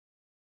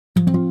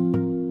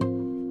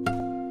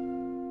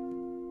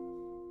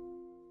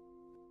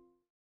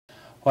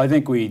Well, I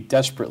think we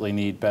desperately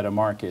need better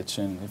markets,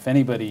 and if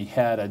anybody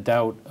had a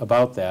doubt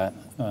about that,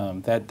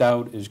 that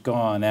doubt is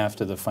gone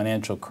after the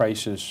financial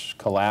crisis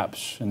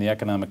collapse and the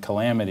economic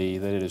calamity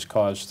that it has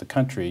caused the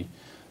country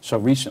so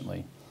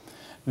recently.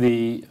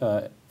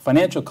 The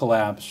financial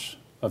collapse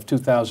of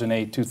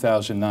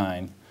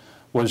 2008-2009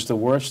 was the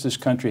worst this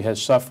country has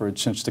suffered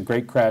since the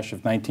great crash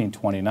of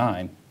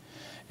 1929,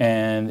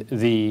 and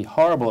the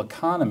horrible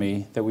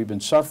economy that we've been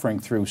suffering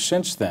through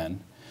since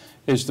then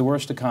is the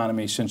worst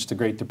economy since the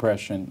Great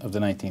Depression of the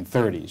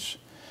 1930s.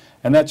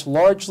 And that's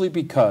largely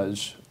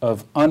because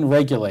of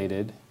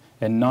unregulated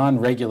and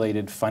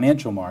non-regulated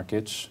financial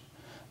markets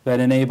that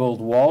enabled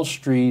Wall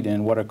Street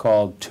and what are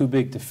called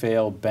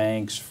too-big-to-fail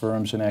banks,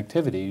 firms, and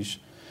activities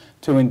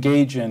to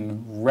engage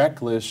in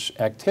reckless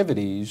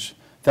activities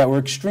that were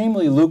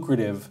extremely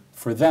lucrative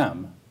for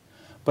them,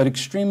 but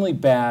extremely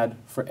bad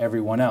for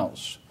everyone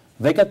else.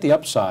 They got the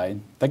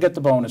upside, they get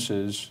the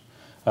bonuses,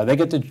 they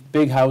get the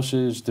big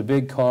houses, the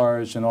big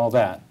cars, and all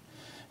that.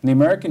 And the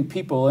American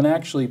people, and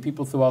actually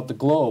people throughout the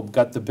globe,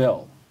 got the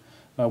bill.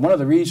 One of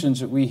the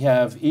reasons that we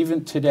have,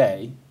 even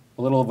today,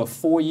 a little over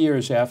 4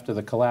 years after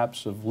the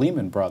collapse of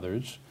Lehman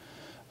Brothers,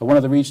 one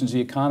of the reasons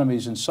the economy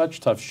is in such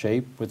tough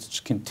shape with its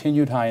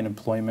continued high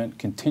unemployment,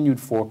 continued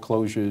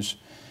foreclosures,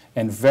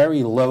 and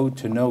very low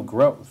to no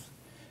growth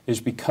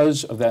is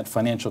because of that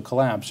financial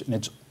collapse, and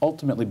it's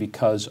ultimately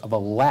because of a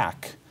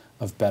lack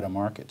of better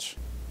markets.